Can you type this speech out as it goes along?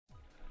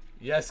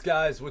Yes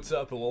guys, what's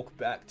up and welcome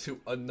back to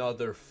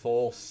another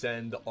full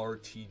send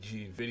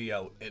RTG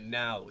video. And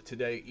now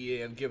today EA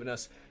have given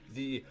us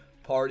the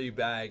party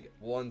bag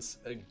once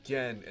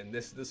again, and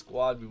this is the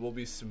squad we will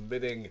be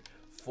submitting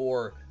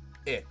for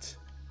it.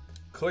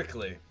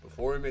 Quickly,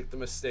 before we make the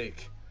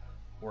mistake,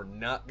 we're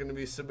not going to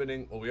be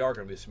submitting, well, we are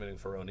going to be submitting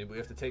Fsrtg, but we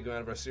have to take him out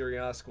of our Serie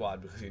A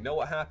squad, because you know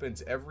what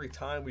happens every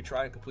time we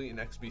try and complete an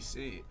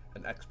SBC,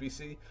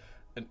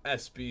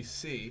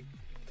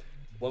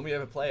 when we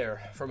have a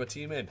player from a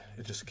team in,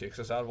 it just kicks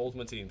us out of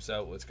Ultimate Team.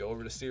 So let's go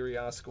over to Serie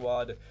A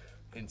squad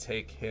and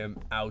take him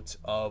out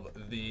of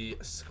the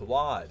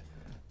squad.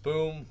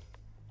 Boom.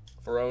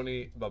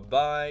 Fsrtg,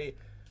 bye-bye.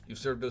 You've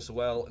served us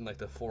well in like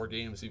the 4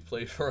 games you've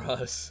played for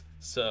us.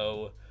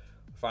 So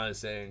we're finally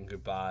saying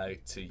goodbye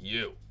to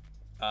you.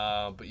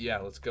 But yeah,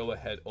 let's go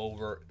ahead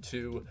over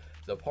to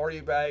the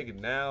party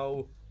bag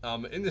now.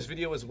 In this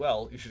video as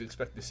well, you should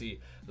expect to see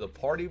the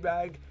party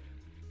bag,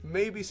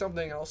 maybe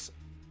something else.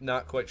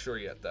 Not quite sure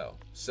yet though.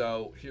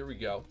 So here we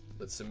go.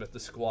 Let's submit the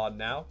squad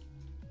now.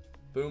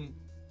 Boom.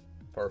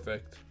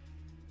 Perfect.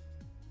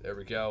 There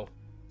we go.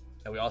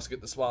 And we also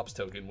get the swaps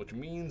token, which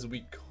means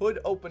we could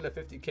open a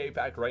 50k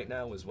pack right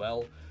now as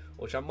well,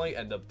 which I might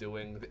end up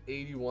doing. The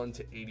 81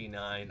 to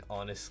 89,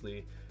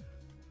 honestly,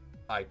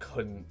 I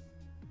couldn't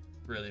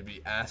really be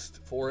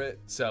asked for it,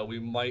 so we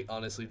might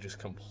honestly just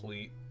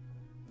complete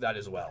that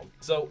as well.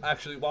 So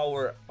actually, while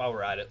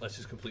we're at it, let's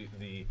just complete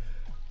the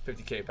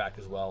 50k pack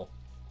as well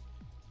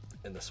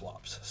in the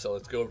swaps. So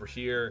let's go over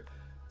here.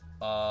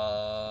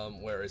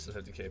 Where is the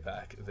 50k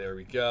pack? There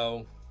we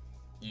go.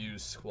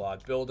 Use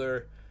squad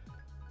builder.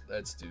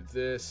 Let's do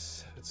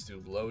this. Let's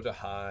do low to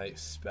high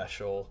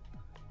special.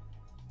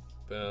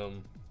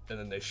 Boom. And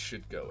then they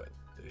should go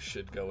in. They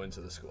should go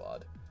into the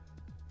squad.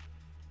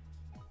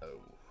 Oh,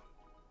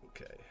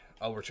 okay.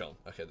 Oh, we're chilling.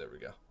 Okay, there we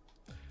go.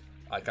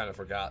 I kind of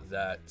forgot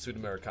that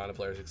Sudamericana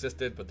players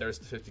existed, but there's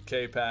the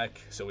 50k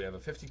pack. So we have a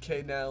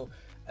 50k now,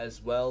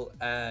 as well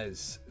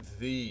as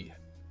the,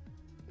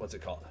 what's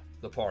it called?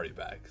 The party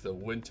bag, the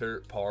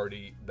winter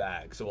party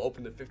bag. So we'll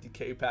open the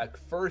 50k pack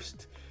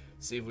first,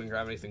 see if we can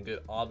grab anything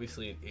good.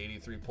 Obviously an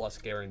 83 plus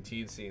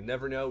guaranteed, so you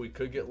never know, we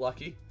could get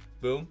lucky.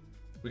 Boom.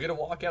 We get a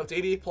walkout to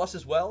 88 plus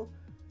as well.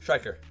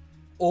 Striker.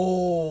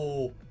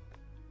 Oh,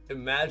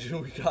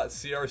 imagine we got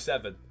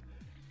CR7.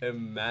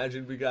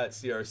 Imagine we got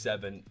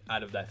CR7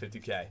 out of that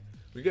 50k.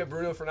 We get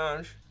Bruno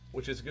Fernandes,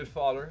 which is good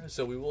fodder,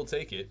 so we will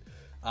take it.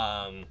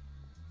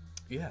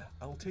 Yeah,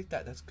 I will take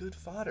that. That's good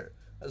fodder.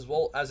 As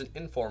well as an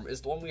inform. Is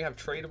the one we have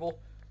tradable?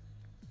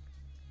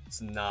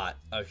 It's not.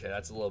 Okay,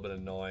 that's a little bit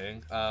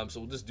annoying. So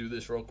we'll just do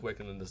this real quick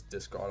and then just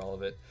discard all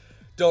of it.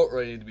 Don't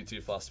really need to be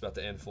too fussed about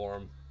the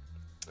inform.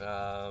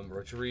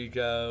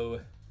 Rodrigo,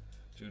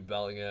 Jude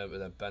Bellingham,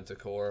 and then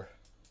Bentancur.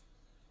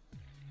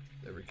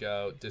 There we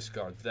go.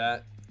 Discard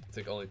that. I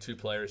think only 2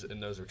 players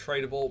and those are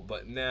tradable.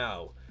 But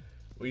now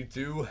we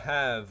do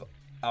have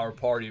our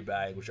party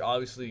bag, which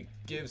obviously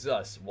gives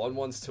us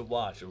 1-1s to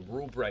watch, a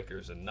rule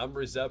breakers, a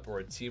numbers up, or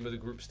a team of the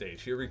group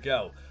stage. Here we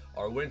go.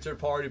 Our winter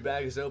party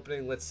bag is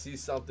opening. Let's see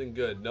something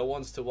good. No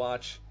ones to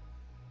watch.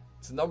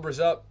 It's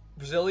numbers up.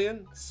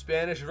 Brazilian,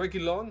 Spanish,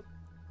 Reguilon.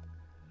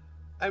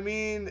 I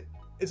mean,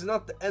 it's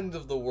not the end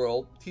of the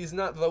world. He's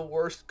not the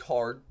worst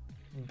card,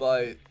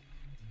 but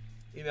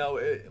you know,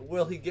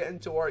 will he get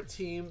into our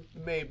team?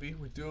 Maybe.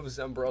 We do have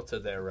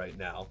Zambrotta there right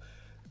now.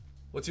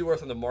 What's he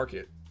worth on the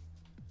market?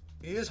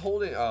 He is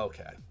holding, oh,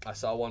 okay. I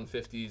saw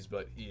 150s,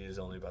 but he is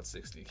only about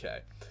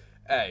 60k.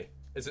 Hey,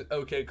 it's an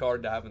okay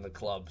card to have in the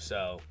club,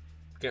 so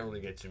can't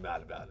really get too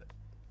mad about it.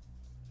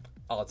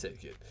 I'll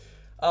take it.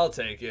 I'll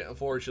take it.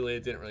 Unfortunately,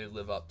 it didn't really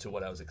live up to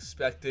what I was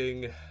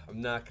expecting.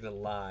 I'm not gonna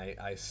lie.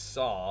 I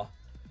saw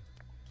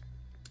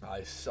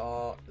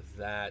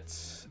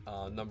that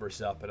numbers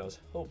up, and I was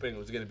hoping it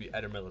was gonna be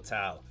Eder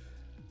Militao.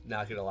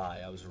 Not gonna lie,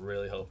 I was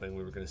really hoping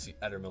we were gonna see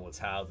Eder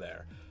Militao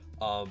there.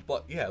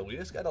 But yeah, we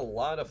just got a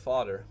lot of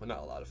fodder. Well, not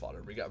a lot of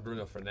fodder. We got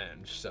Bruno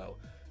Fernandes. So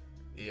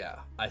yeah,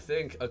 I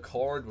think a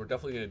card we're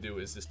definitely going to do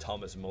is this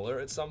Thomas Muller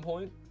at some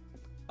point.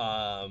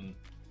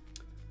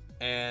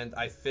 And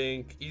I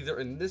think either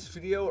in this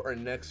video or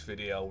next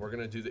video, we're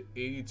going to do the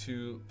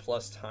 82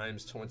 plus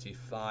times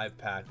 25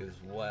 pack as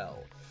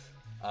well.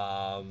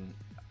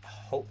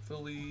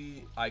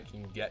 Hopefully I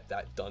can get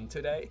that done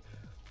today.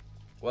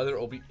 Whether it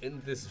will be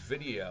in this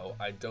video,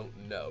 I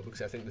don't know,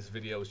 because I think this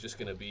video is just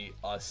going to be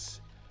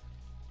us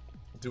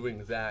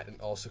doing that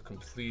and also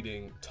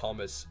completing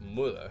Thomas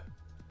Muller.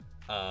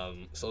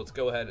 So let's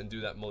go ahead and do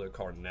that Muller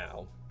card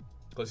now,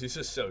 because he's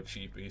just so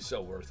cheap. He's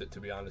so worth it, to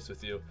be honest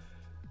with you.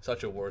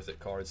 Such a worth it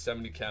card.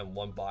 70 chem,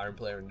 1 Bayern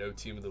player, no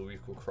team of the week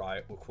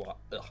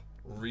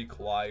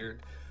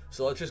required.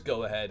 So let's just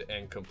go ahead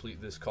and complete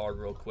this card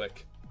real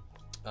quick.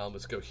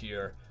 Let's go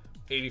here.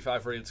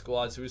 85 rated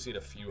squad, so we just need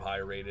a few high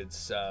rated.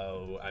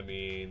 So I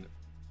mean,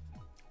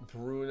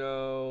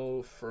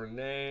 Bruno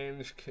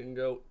Fernandes can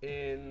go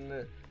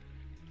in.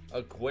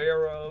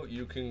 Aguero,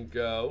 you can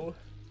go.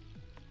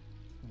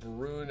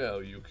 Bruno,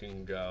 you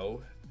can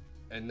go.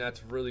 And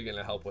that's really going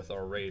to help with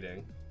our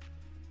rating.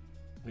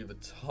 We have a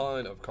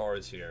ton of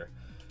cards here.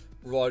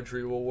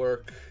 Rodri will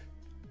work.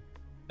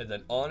 And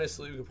then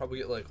honestly, we could probably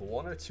get like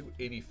 1 or 2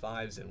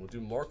 85s in. We'll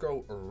do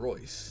Marco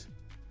Royce.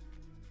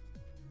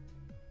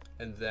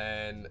 And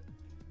then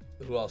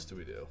who else do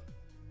we do?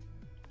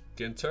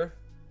 Ginter.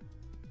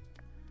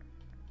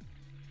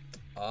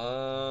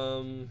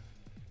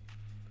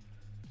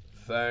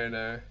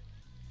 Werner.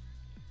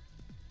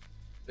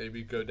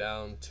 Maybe go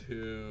down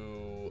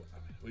to,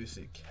 we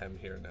see Kem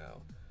here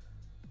now.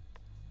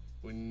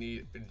 We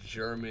need a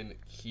German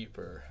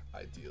keeper,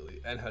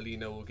 ideally. And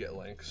Helena will get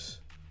links.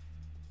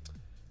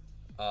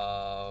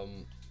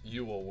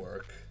 You will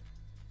work.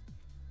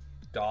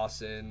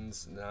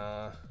 Dawson's,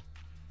 nah.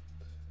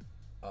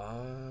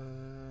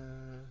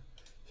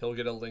 He'll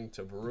get a link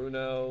to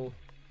Bruno.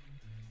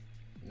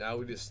 Now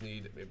we just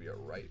need maybe a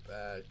right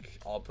back.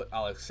 I'll put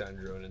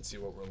Alexandro in and see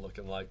what we're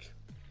looking like.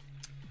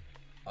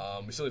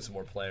 We still need some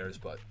more players,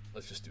 but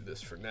let's just do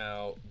this for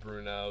now.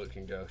 Bruno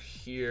can go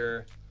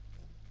here.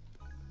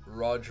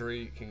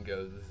 Rodri can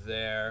go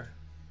there.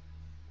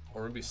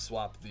 Or maybe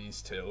swap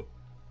these two.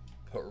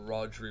 Put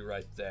Rodri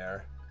right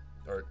there.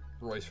 Or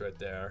Royce right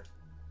there.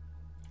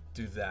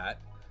 Do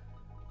that.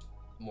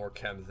 More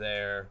Kem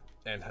there.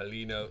 And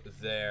Heleno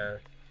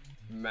there.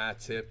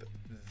 Matip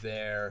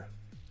there.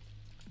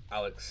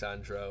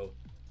 Alexandro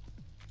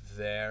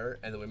there.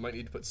 And then we might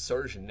need to put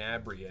Serge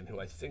Gnabry in, who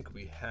I think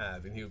we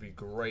have, and he would be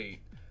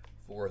great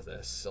for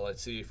this. So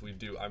let's see if we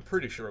do. I'm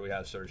pretty sure we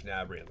have Serge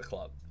Gnabry in the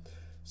club.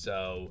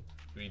 So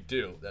we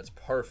do. That's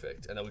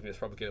perfect. And then we can just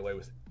probably get away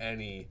with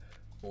any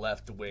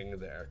left wing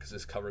there, because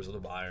this covers the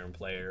Bayern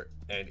player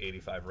and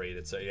 85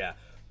 rated. So yeah,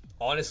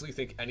 honestly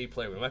think any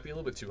player. We might be a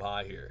little bit too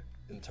high here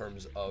in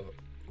terms of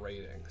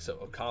rating. So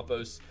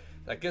Ocampos,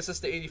 that gets us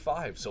to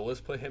 85. So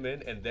let's put him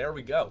in, and there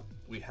we go.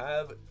 We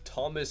have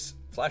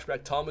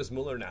flashback Thomas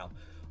Muller now.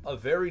 A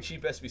very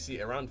cheap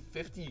SBC, around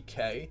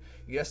 50k.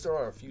 Yes, there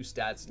are a few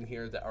stats in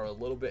here that are a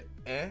little bit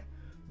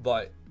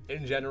but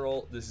in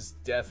general, this is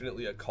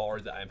definitely a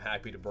card that I'm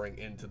happy to bring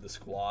into the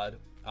squad.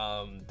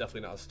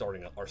 Definitely not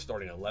our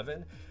starting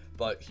 11,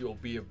 but he will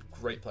be a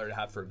great player to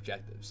have for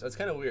objectives. That's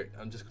kind of weird.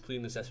 I'm just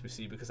completing this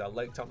SBC because I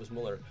like Thomas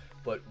Muller,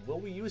 but will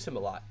we use him a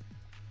lot?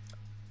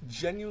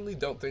 Genuinely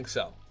don't think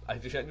so. I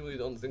genuinely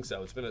don't think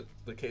so. It's been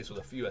the case with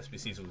a few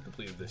SBCs we've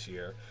completed this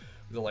year,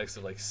 the likes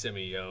of like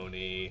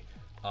Simeone.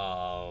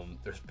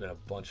 There's been a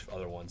bunch of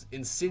other ones.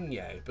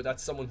 Insigne, but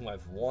that's someone who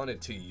I've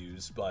wanted to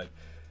use, but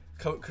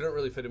couldn't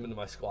really fit him into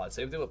my squad.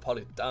 Same thing with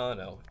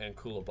Politano and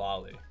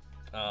Koulibaly.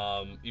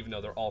 Even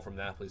though they're all from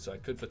Napoli, so I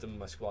could fit them in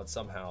my squad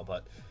somehow,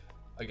 but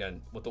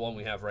again, with the one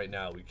we have right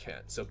now, we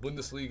can't. So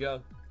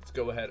Bundesliga, let's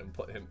go ahead and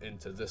put him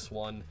into this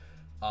one.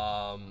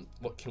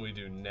 What can we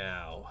do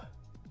now?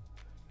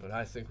 What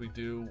I think we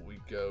do, we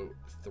go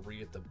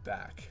 3 at the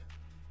back.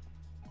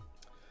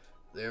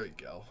 There we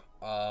go.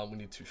 We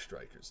need 2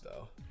 strikers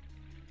though.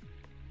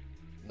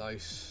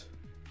 Nice.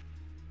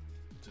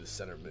 To the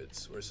center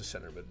mids. Where's the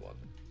center mid one?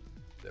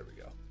 There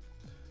we go.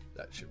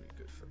 That should be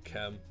good for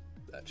Kem.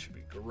 That should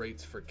be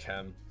great for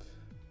Kem.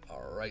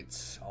 All right,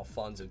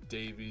 Alphonso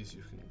Davies,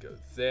 you can go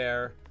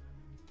there.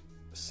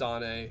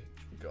 Sane, you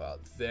can go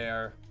out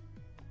there.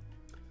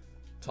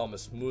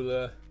 Thomas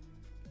Muller,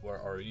 where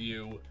are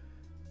you?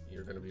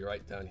 You're going to be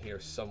right down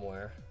here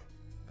somewhere.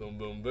 Boom,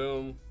 boom,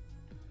 boom.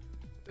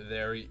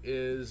 There he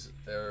is.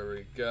 There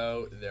we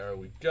go. There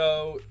we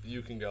go.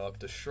 You can go up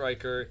to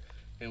striker,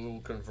 and we will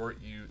convert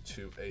you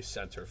to a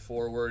center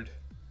forward.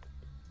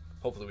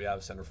 Hopefully we have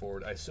a center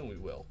forward. I assume we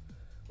will.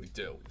 We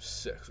do. We have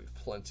 6. We have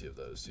plenty of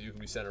those. So you can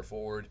be center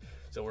forward.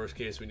 So worst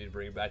case, we need to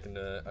bring it back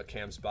into a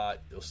Cam spot.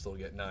 You'll still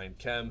get 9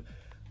 Chem.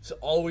 So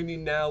all we need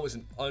now is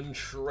an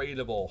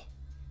untradeable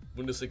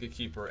Bundesliga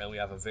keeper, and we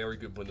have a very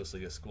good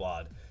Bundesliga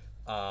squad.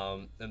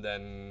 And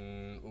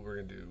then we're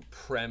going to do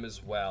Prem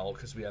as well,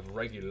 because we have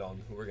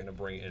Reguilon, who we're going to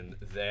bring in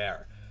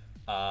there.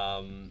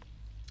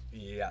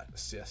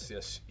 Yes.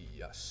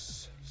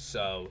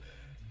 So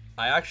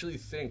I actually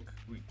think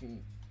we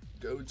can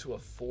go to a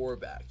 4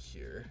 back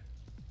here.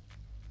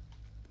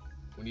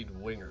 We need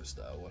wingers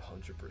though,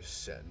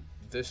 100%.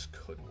 This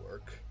could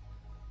work.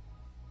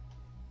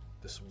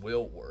 This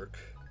will work.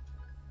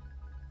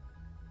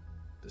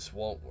 This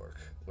won't work.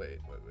 Wait.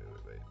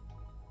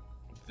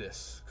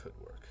 This could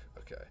work.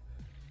 Okay.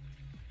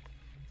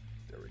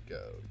 There we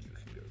go. You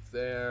can go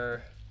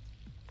there.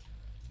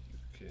 You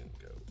can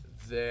go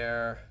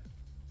there.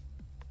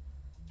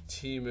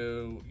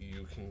 Timu,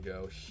 you can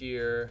go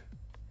here.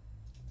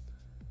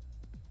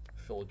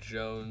 Phil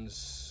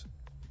Jones.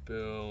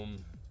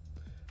 Boom.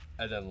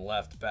 And then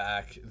left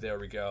back. There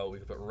we go. We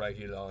can put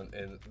Reguilon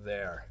in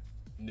there.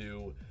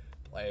 New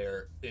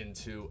player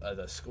into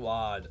the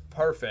squad.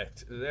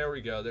 Perfect. There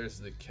we go. There's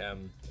the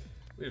Chem.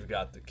 We've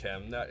got the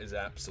Chem. That is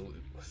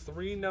absolute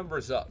 3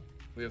 numbers up.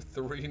 We have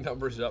 3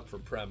 numbers up for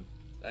Prem.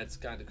 That's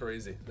kind of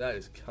crazy. That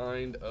is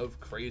kind of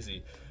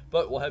crazy.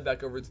 But we'll head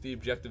back over to the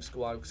objective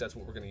squad, because that's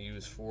what we're going to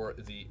use for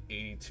the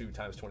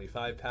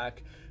 82x25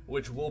 pack,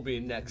 which will be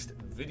next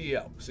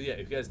video. So yeah,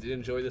 if you guys did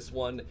enjoy this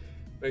one,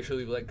 Make sure to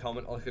leave a like,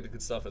 comment, all that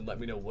good stuff, and let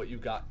me know what you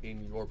got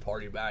in your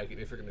party bag and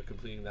if you're going to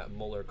completing that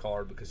Muller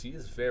card, because he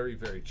is very,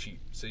 very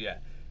cheap. So yeah,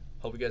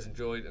 hope you guys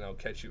enjoyed, and I'll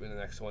catch you in the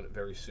next one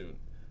very soon.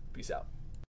 Peace out.